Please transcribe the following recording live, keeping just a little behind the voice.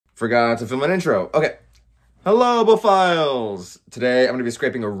Forgot to film an intro. Okay. Hello, Oboe. Today, I'm going to be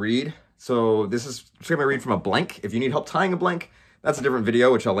scraping a reed. So this is scraping a reed from a blank. If you need help tying a blank, that's a different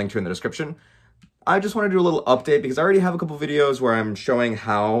video, which I'll link to in the description. I just want to do a little update because I already have a couple videos where I'm showing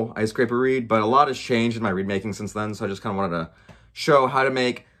how I scrape a reed, but a lot has changed in my reed making since then. So I just kind of wanted to show how to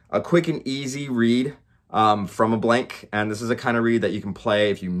make a quick and easy reed from a blank. And this is a kind of reed that you can play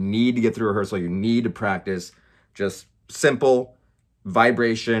if you need to get through rehearsal, you need to practice. Just simple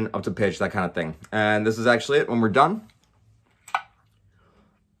vibration up to pitch, that kind of thing. And this is actually it when we're done.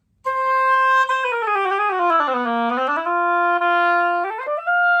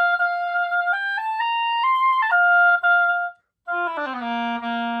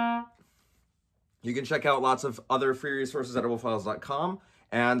 You can check out lots of other free resources at oboefiles.com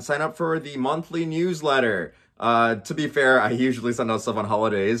and sign up for the monthly newsletter. To be fair, I usually send out stuff on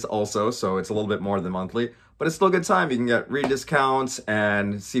holidays also, so it's a little bit more than monthly, but it's still a good time. You can get read discounts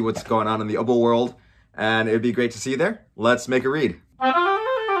and see what's going on in the oboe world, and it'd be great to see you there. Let's make a reed.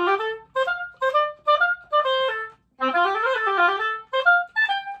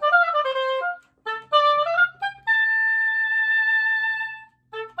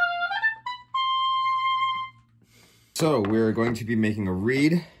 So we're going to be making a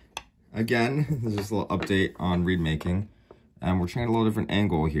reed. Again, this is a little update on reed making. And we're trying a little different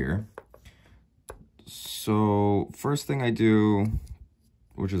angle here. So first thing I do,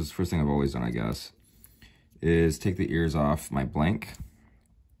 which is the first thing I've always done, I guess, is take the ears off my blank.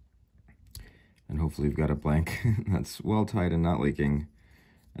 And hopefully you've got a blank that's well tied and not leaking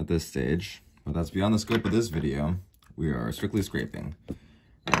at this stage. But that's beyond the scope of this video. We are strictly scraping.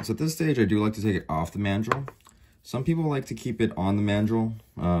 Right, so at this stage, I do like to take it off the mandrel. Some people like to keep it on the mandrel,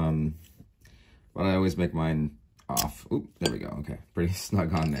 but I always make mine off. Oop, there we go. Okay, pretty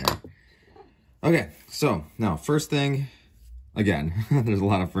snug on there. Okay, so now first thing, again, there's a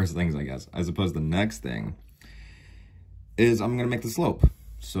lot of first things, I guess. I suppose the next thing is I'm going to make the slope.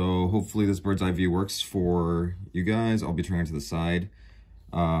 So hopefully this bird's eye view works for you guys. I'll be turning to the side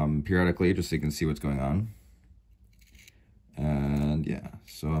periodically just so you can see what's going on. And yeah,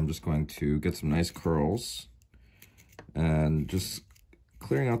 so I'm just going to get some nice curls. And just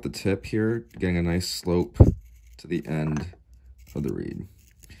clearing out the tip here, getting a nice slope to the end of the reed.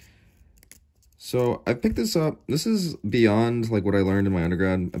 So I picked this up. This is beyond like what I learned in my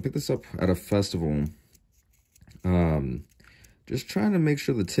undergrad. I picked this up at a festival. Just trying to make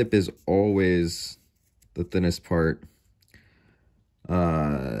sure the tip is always the thinnest part.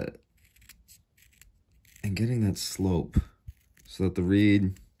 And getting that slope so that the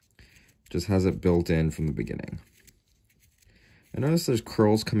reed just has it built in from the beginning. I notice there's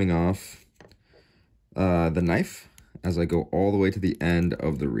curls coming off the knife as I go all the way to the end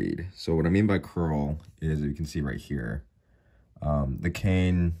of the reed. So what I mean by curl is, you can see right here, the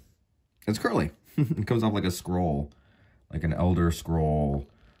cane, it's curly. It comes off like a scroll, like an elder scroll,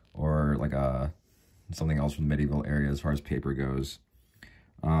 or like something else from the medieval area as far as paper goes.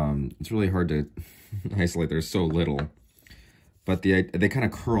 It's really hard to isolate. There's so little, but they kind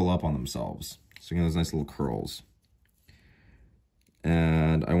of curl up on themselves. So you get those nice little curls.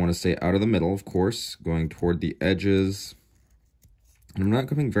 And I want to stay out of the middle, of course, going toward the edges. And I'm not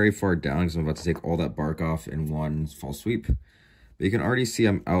coming very far down because I'm about to take all that bark off in one fall sweep. But you can already see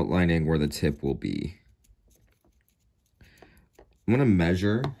I'm outlining where the tip will be. I'm going to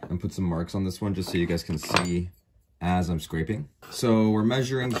measure and put some marks on this one just so you guys can see as I'm scraping. So we're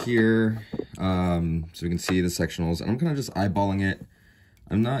measuring here so we can see the sectionals. And I'm kind of just eyeballing it.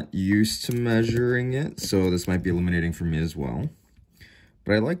 I'm not used to measuring it, so this might be illuminating for me as well.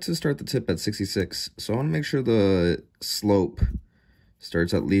 But I like to start the tip at 66, so I want to make sure the slope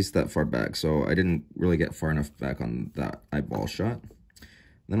starts at least that far back. So I didn't really get far enough back on that eyeball shot.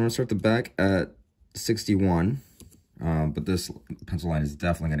 Then I'm going to start the back at 61, but this pencil line is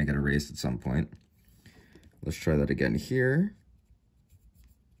definitely going to get erased at some point. Let's try that again here.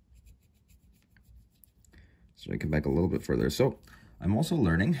 So I come back a little bit further. So I'm also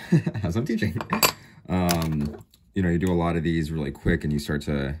learning as I'm teaching. You know, you do a lot of these really quick and you start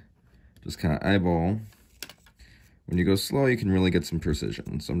to just kind of eyeball. When you go slow, you can really get some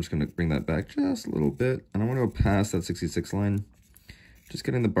precision. So I'm just going to bring that back just a little bit. And I want to go past that 66 line. Just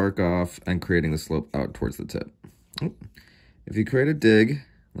getting the bark off and creating the slope out towards the tip. If you create a dig,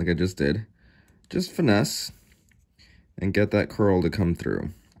 like I just did, just finesse and get that curl to come through.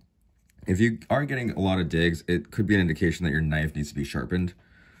 If you are getting a lot of digs, it could be an indication that your knife needs to be sharpened.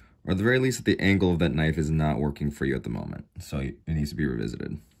 Or at the very least, that the angle of that knife is not working for you at the moment. So it needs to be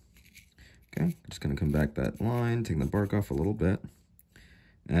revisited. Okay, just going to come back that line, take the bark off a little bit.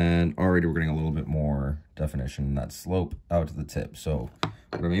 And already we're getting a little bit more definition in that slope out to the tip. So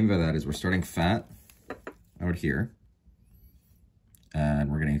What I mean by that is we're starting fat out here, and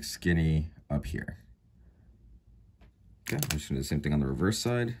we're getting skinny up here. Okay, I'm just gonna do the same thing on the reverse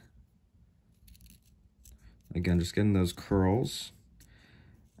side. Again, just getting those curls.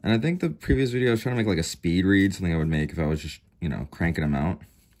 And I think the previous video I was trying to make like a speed read, something I would make if I was just, you know, cranking them out.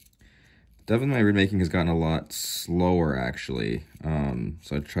 Definitely my reed making has gotten a lot slower actually.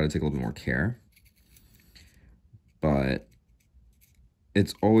 So I try to take a little bit more care. But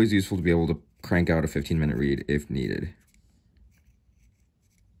it's always useful to be able to crank out a 15-minute read if needed.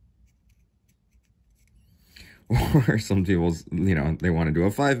 Or some people, you know, they want to do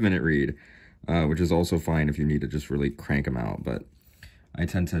a 5-minute read, which is also fine if you need to just really crank them out. But I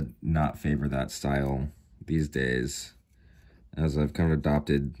tend to not favor that style these days, as I've kind of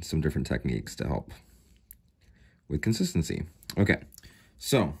adopted some different techniques to help with consistency. Okay,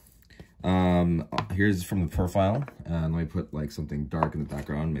 so here's from the profile, and let me put like something dark in the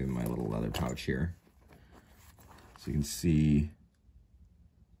background, maybe my little leather pouch here, so you can see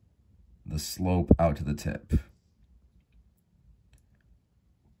the slope out to the tip.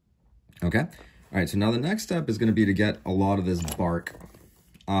 Okay, all right, so now the next step is going to be to get a lot of this bark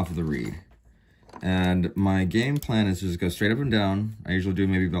off of the reed. And my game plan is to just go straight up and down. I usually do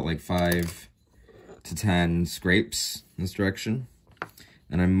maybe about like 5 to 10 scrapes in this direction.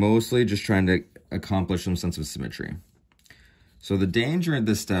 And I'm mostly just trying to accomplish some sense of symmetry. So the danger at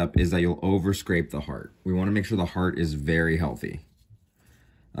this step is that you'll over scrape the heart. We want to make sure the heart is very healthy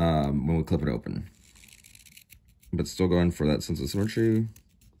when we clip it open. But still going for that sense of symmetry.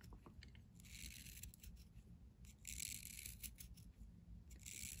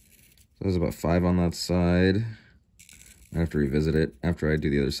 So there's about 5 on that side. I have to revisit it after I do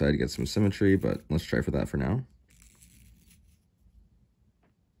the other side to get some symmetry, but let's try for that for now.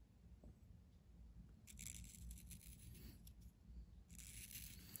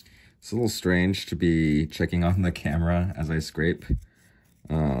 It's a little strange to be checking on the camera as I scrape,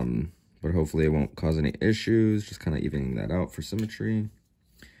 but hopefully it won't cause any issues. Just kind of evening that out for symmetry. And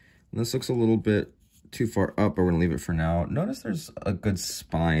this looks a little bit too far up, but we're gonna leave it for now. Notice there's a good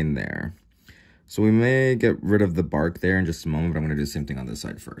spine there. So we may get rid of the bark there in just a moment, but I'm gonna do the same thing on this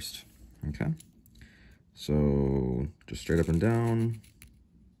side first. Okay. So just straight up and down.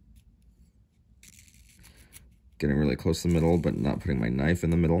 Getting really close to the middle, but not putting my knife in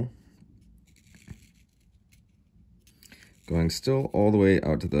the middle. Going still all the way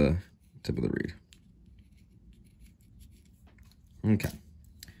out to the tip of the reed. Okay.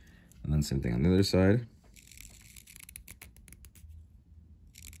 And then same thing on the other side.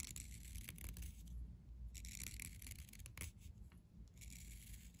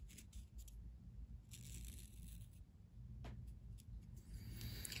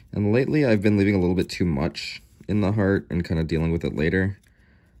 And lately I've been leaving a little bit too much in the heart and kind of dealing with it later.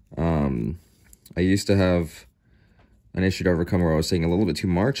 I used to have an issue to overcome where I was saying a little bit too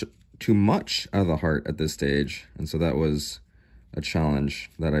much out of the heart at this stage. And so that was a challenge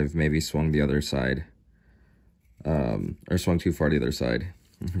that I've maybe swung the other side, or swung too far to the other side,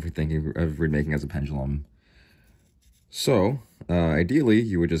 if you're thinking of reed making as a pendulum. So, ideally,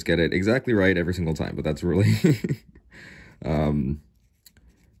 you would just get it exactly right every single time, but that's really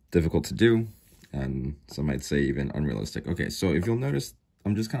difficult to do, and some might say even unrealistic. Okay, so if you'll notice,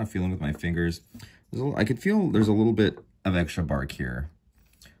 I'm just kind of feeling with my fingers. I could feel there's a little bit of extra bark here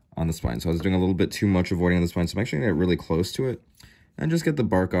on the spine, so I was doing a little bit too much avoiding on the spine, so I'm actually going to get really close to it and just get the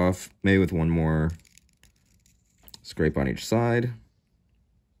bark off, maybe with one more scrape on each side.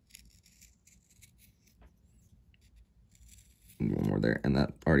 And one more there, and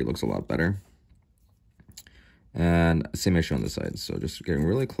that already looks a lot better. And same issue on this side, so just getting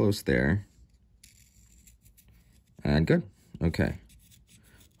really close there. And good. Okay.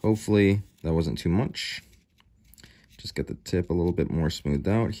 Hopefully that wasn't too much. Just get the tip a little bit more smoothed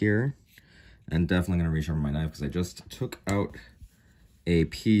out here. And definitely going to reach over my knife because I just took out a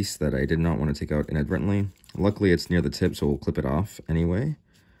piece that I did not want to take out inadvertently. Luckily it's near the tip, so we'll clip it off anyway.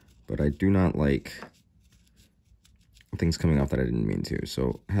 But I do not like things coming off that I didn't mean to.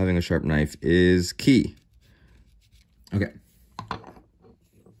 So having a sharp knife is key. Okay.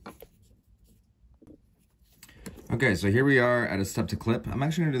 Okay, so here we are at a step to clip. I'm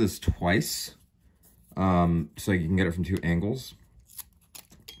actually gonna do this twice, so you can get it from 2 angles.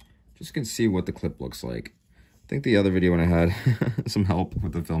 Just so you can see what the clip looks like. I think the other video when I had some help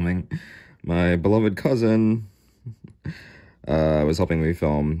with the filming, my beloved cousin was helping me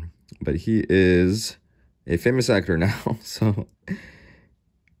film, but he is a famous actor now, so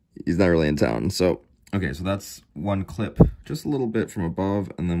he's not really in town. So, okay, so that's one clip, just a little bit from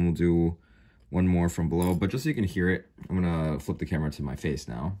above, and then we'll do one more from below, but just so you can hear it, I'm gonna flip the camera to my face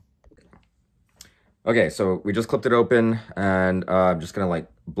now. Okay, so we just clipped it open, and I'm just gonna like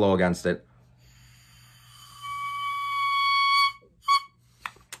blow against it,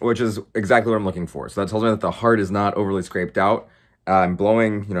 which is exactly what I'm looking for. So that tells me that the heart is not overly scraped out. I'm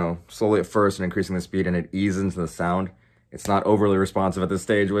blowing, you know, slowly at first and increasing the speed, and it eases into the sound. It's not overly responsive at this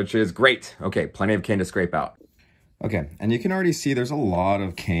stage, which is great. Okay, plenty of cane to scrape out. Okay, and you can already see there's a lot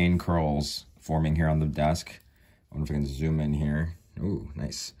of cane curls forming here on the desk. I wonder if I can zoom in here. Ooh,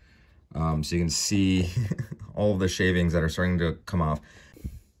 nice. So you can see all of the shavings that are starting to come off.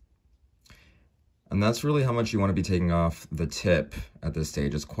 And that's really how much you want to be taking off the tip at this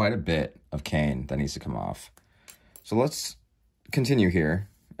stage. It's quite a bit of cane that needs to come off. So let's continue here.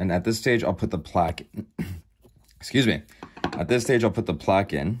 And at this stage, I'll put the plaque, excuse me. At this stage, I'll put the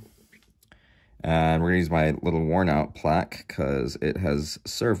plaque in. And we're gonna use my little worn out plaque because it has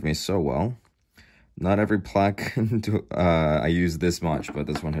served me so well. Not every plaque I use this much, but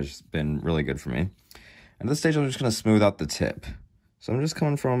this one has been really good for me. At this stage, I'm just gonna smooth out the tip. So I'm just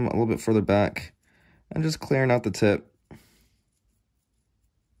coming from a little bit further back and just clearing out the tip.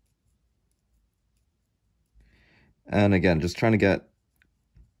 And again, just trying to get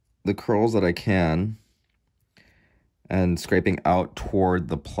the curls that I can and scraping out toward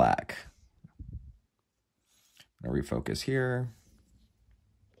the plaque. I'll refocus here.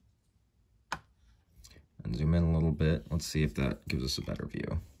 And zoom in a little bit. Let's see if that gives us a better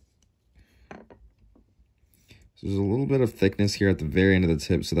view. So there's a little bit of thickness here at the very end of the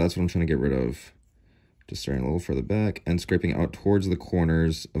tip, so that's what I'm trying to get rid of. Just starting a little further back and scraping out towards the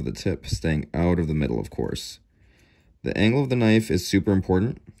corners of the tip, staying out of the middle, of course. The angle of the knife is super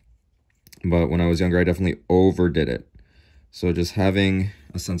important, but when I was younger, I definitely overdid it. So just having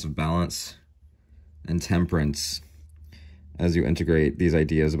a sense of balance and temperance as you integrate these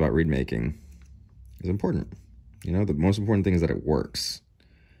ideas about reed making is important. You know, the most important thing is that it works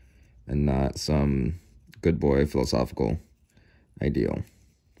and not some good boy philosophical ideal.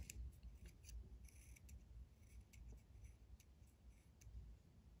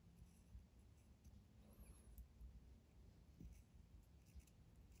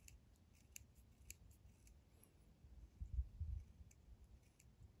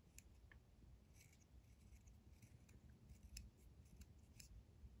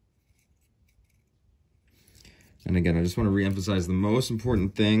 And again, I just want to reemphasize the most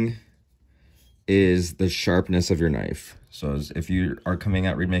important thing is the sharpness of your knife. So if you are coming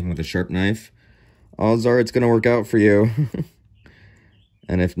at reed making with a sharp knife, odds are it's going to work out for you.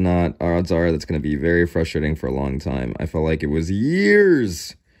 And if not, odds are that's going to be very frustrating for a long time. I felt like it was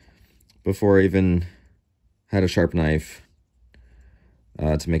years before I even had a sharp knife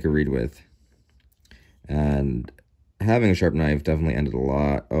to make a reed with. And having a sharp knife definitely ended a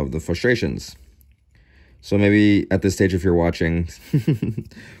lot of the frustrations. So maybe at this stage, if you're watching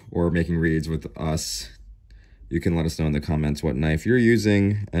or making reeds with us, you can let us know in the comments what knife you're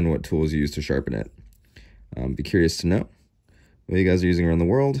using and what tools you use to sharpen it. Be curious to know what you guys are using around the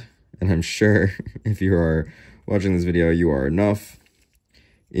world. And I'm sure if you are watching this video, you are enough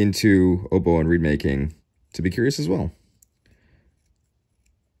into oboe and reed making to be curious as well.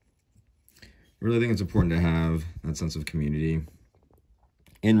 I really think it's important to have that sense of community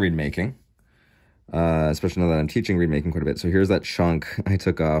in reed making. Especially now that I'm teaching reed making quite a bit. So here's that chunk I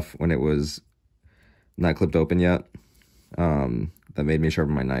took off when it was not clipped open yet. That made me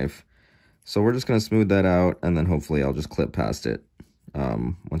sharpen my knife. So we're just going to smooth that out, and then hopefully I'll just clip past it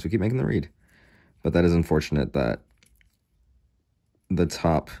once we keep making the reed. But that is unfortunate that the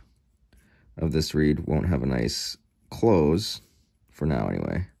top of this reed won't have a nice close, for now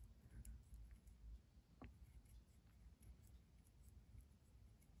anyway.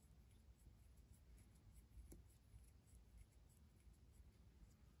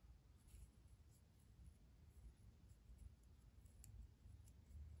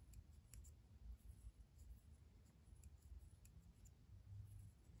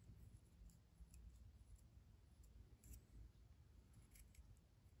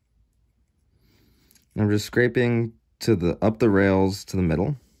 I'm just scraping to the up the rails to the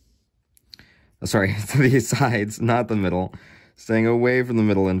middle. Sorry, to the sides, not the middle. Staying away from the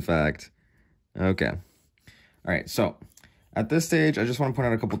middle, in fact. Okay. All right, so at this stage, I just want to point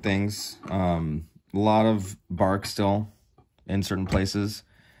out a couple things. A lot of bark still in certain places.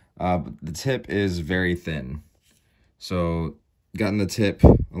 The tip is very thin. So gotten the tip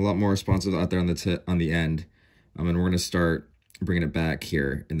a lot more responsive out there on the tip on the end. And we're going to start bringing it back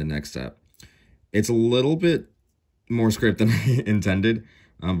here in the next step. It's a little bit more scraped than I intended,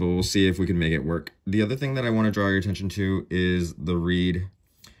 but we'll see if we can make it work. The other thing that I want to draw your attention to is the reed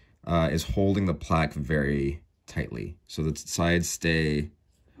is holding the plaque very tightly. So the sides stay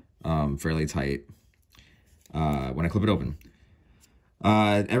fairly tight when I clip it open.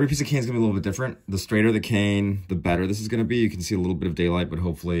 Every piece of cane is going to be a little bit different. The straighter the cane, the better this is going to be. You can see a little bit of daylight, but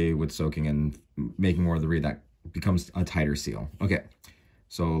hopefully with soaking and making more of the reed, that becomes a tighter seal. Okay,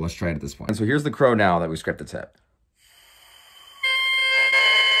 so let's try it at this point. And so here's the crow now that we scraped the tip.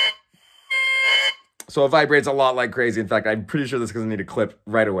 So it vibrates a lot like crazy. In fact, I'm pretty sure this is going to need a clip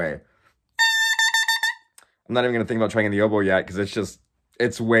right away. I'm not even going to think about trying in the oboe yet because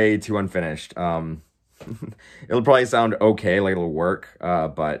it's way too unfinished. It'll probably sound okay, like it'll work,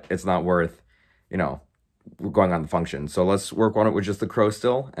 but it's not worth, you know, going on the function. So let's work on it with just the crow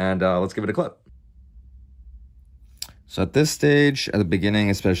still, and let's give it a clip. So at this stage, at the beginning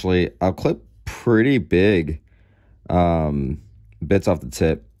especially, I'll clip pretty big bits off the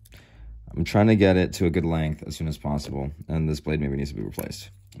tip. I'm trying to get it to a good length as soon as possible, and this blade maybe needs to be replaced.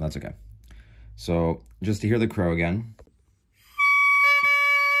 That's okay. So just to hear the crow again.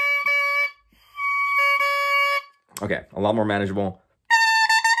 Okay, a lot more manageable.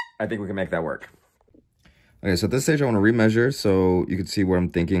 I think we can make that work. Okay, so at this stage I want to remeasure so you can see what I'm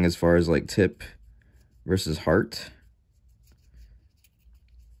thinking as far as like tip versus heart.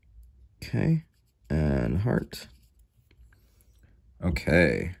 Okay, and heart.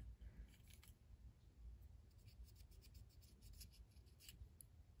 Okay.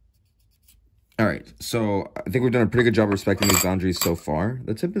 All right, so I think we've done a pretty good job respecting these boundaries so far.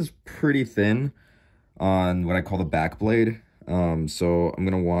 The tip is pretty thin on what I call the back blade, so I'm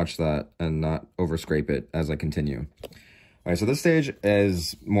gonna watch that and not over scrape it as I continue. All right, so this stage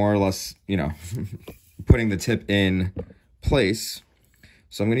is more or less, you know, putting the tip in place.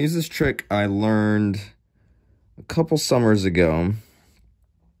 So I'm gonna use this trick I learned a couple summers ago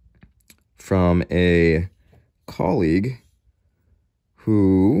from a colleague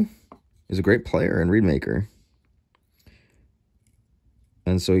who is a great player and reed maker.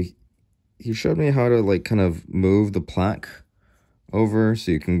 And so he showed me how to like kind of move the plaque over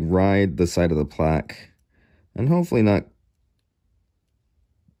so you can ride the side of the plaque and hopefully not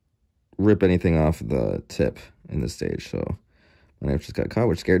rip anything off the tip in this stage. So my knife just got caught,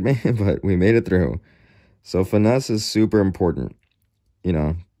 which scared me, but we made it through. So finesse is super important. You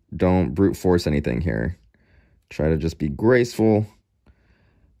know, don't brute force anything here. Try to just be graceful,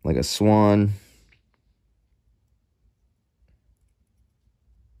 like a swan.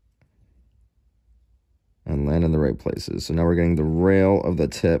 And land in the right places. So now we're getting the rail of the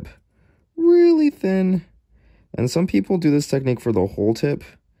tip really thin. And some people do this technique for the whole tip.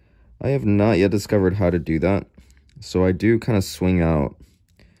 I have not yet discovered how to do that. So I do kind of swing out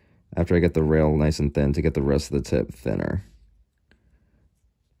after I get the rail nice and thin to get the rest of the tip thinner.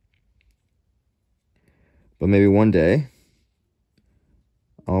 But maybe one day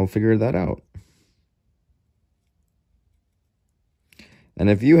I'll figure that out. And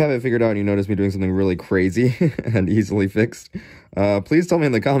if you have it figured out and you notice me doing something really crazy and easily fixed, please tell me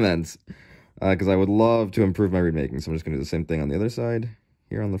in the comments, because I would love to improve my reed making. So I'm just going to do the same thing on the other side,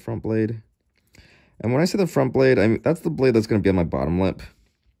 here on the front blade. And when I say the front blade, I mean, that's the blade that's going to be on my bottom lip.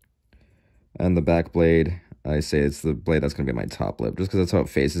 And the back blade, I say it's the blade that's going to be on my top lip, just because that's how it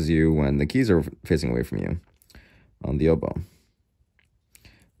faces you when the keys are facing away from you on the oboe.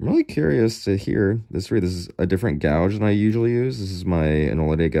 I'm really curious to hear this reed. This is a different gouge than I usually use. This is my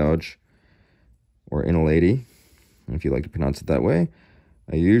Inolade gouge, or Inolady, if you like to pronounce it that way.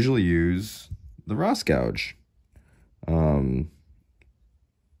 I usually use the Ross gouge.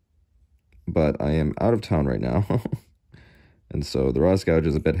 But I am out of town right now. And so the Ross gouge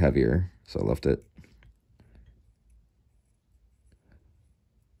is a bit heavier, so I left it.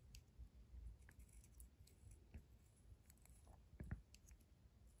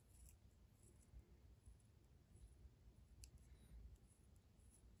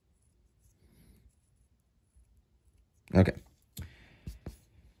 Okay.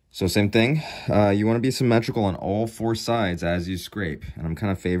 So same thing. You want to be symmetrical on all four sides as you scrape. And I'm kind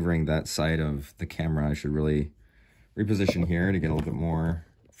of favoring that side of the camera. I should really reposition here to get a little bit more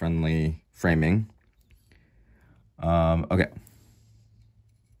friendly framing. Okay.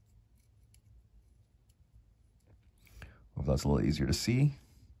 Hope that's a little easier to see.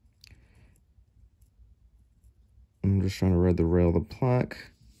 I'm just trying to ride the rail of the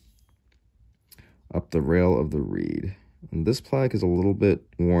plaque up the rail of the reed. And this plaque is a little bit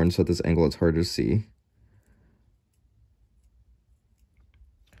worn, so at this angle it's hard to see.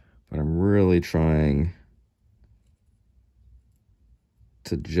 But I'm really trying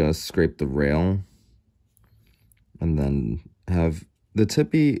to just scrape the rail and then have the tip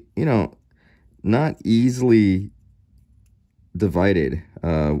be, you know, not easily divided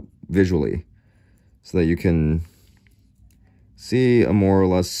visually so that you can see a more or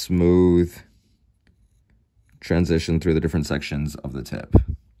less smooth transition through the different sections of the tip.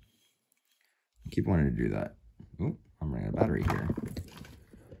 I keep wanting to do that. Oh, I'm running out of battery here.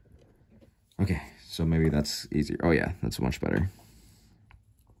 Okay, so maybe that's easier. Oh yeah, that's much better.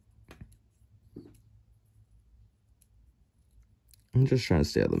 I'm just trying to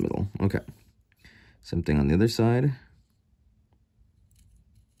stay out of the middle. Okay. Same thing on the other side.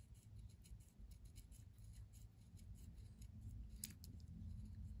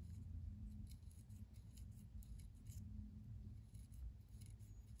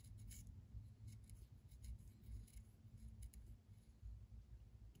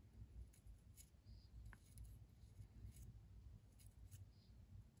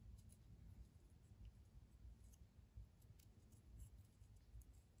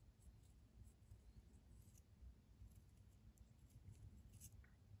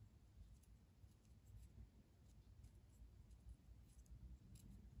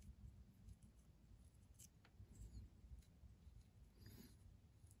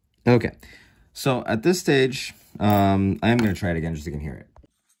 Okay, so at this stage, I am going to try it again just so you can hear it.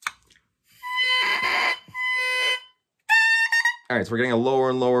 All right, so we're getting a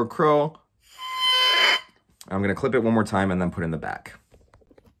lower and lower crow. I'm going to clip it one more time and then put in the back.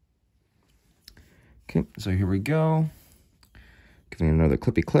 Okay, so here we go. Giving it another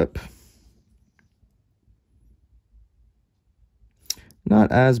clippy clip.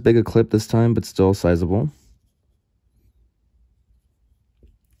 Not as big a clip this time, but still sizable.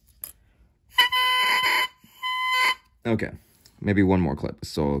 Okay, maybe one more clip.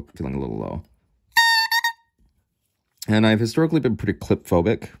 Still feeling a little low. And I've historically been pretty clip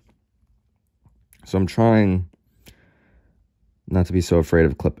phobic, so I'm trying not to be so afraid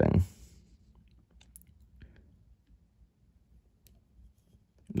of clipping.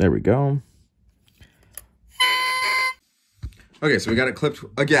 There we go. Okay, so we got it clipped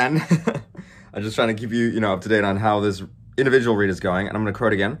again. I'm just trying to keep you, up to date on how this individual read is going, and I'm going to crow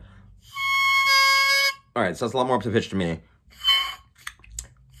it again. All right, so that's a lot more up to pitch to me.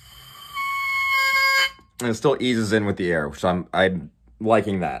 And it still eases in with the air, which I'm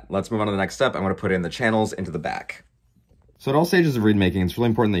liking that. Let's move on to the next step. I'm going to put in the channels into the back. So at all stages of reed making, it's really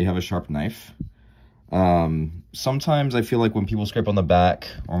important that you have a sharp knife. Sometimes I feel like when people scrape on the back,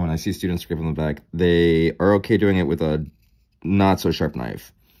 or when I see students scrape on the back, they are okay doing it with a not so sharp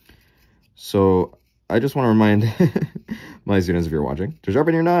knife. So I just want to remind my students, if you're watching, to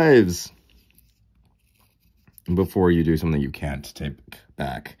sharpen your knives before you do something you can't take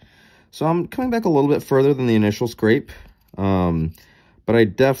back. So I'm coming back a little bit further than the initial scrape, but I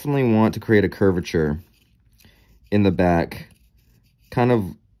definitely want to create a curvature in the back, kind of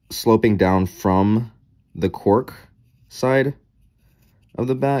sloping down from the cork side of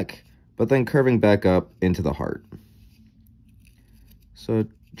the back, but then curving back up into the heart. So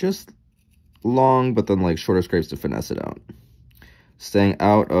just long, but then like shorter scrapes to finesse it out. Staying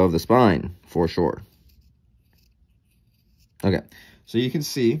out of the spine, for sure. Okay, so you can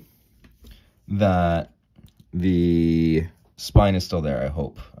see that the spine is still there, I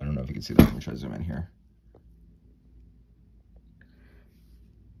hope. I don't know if you can see that. Let me try to zoom in here.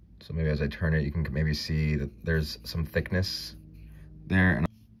 So maybe as I turn it, you can maybe see that there's some thickness there. And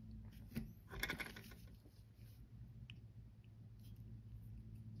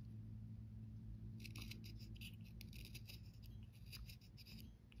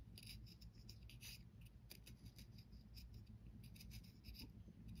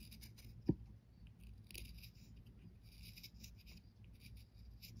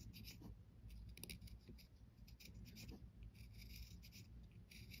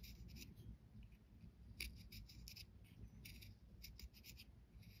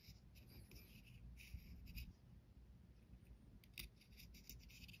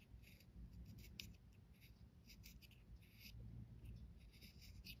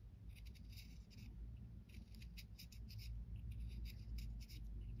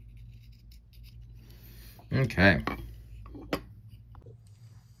okay.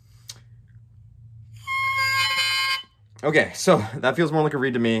 Okay, so that feels more like a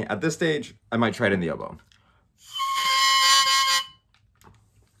reed to me. At this stage, I might try it in the oboe.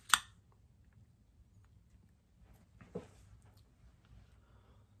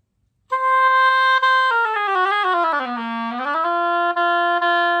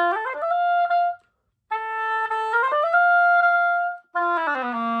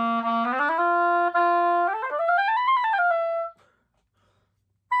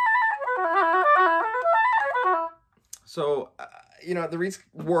 So, the reed's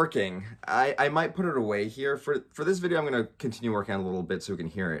working. I might put it away here. For this video, I'm going to continue working on it a little bit so we can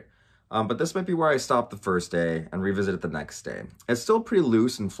hear it. But this might be where I stop the first day and revisit it the next day. It's still pretty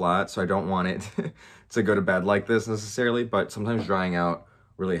loose and flat, so I don't want it to go to bed like this necessarily, but sometimes drying out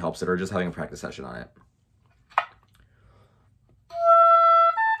really helps it, or just having a practice session on it.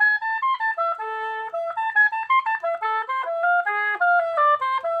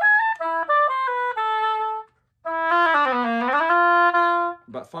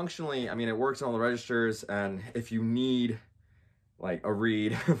 But functionally, I mean, it works on all the registers, and if you need like a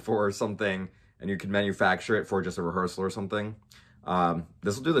reed for something and you can manufacture it for just a rehearsal or something,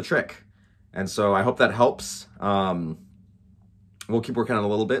 this will do the trick. And so I hope that helps. We'll keep working on it a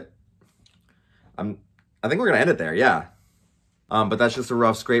little bit. I think we're gonna end it there, yeah. But that's just a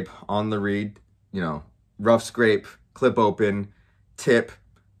rough scrape on the reed, you know, rough scrape, clip open, tip,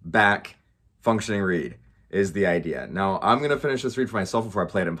 back, functioning reed is the idea. Now, I'm going to finish this reed for myself before I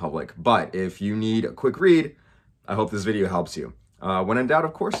play it in public, but if you need a quick reed, I hope this video helps you. When in doubt,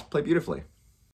 of course, play beautifully.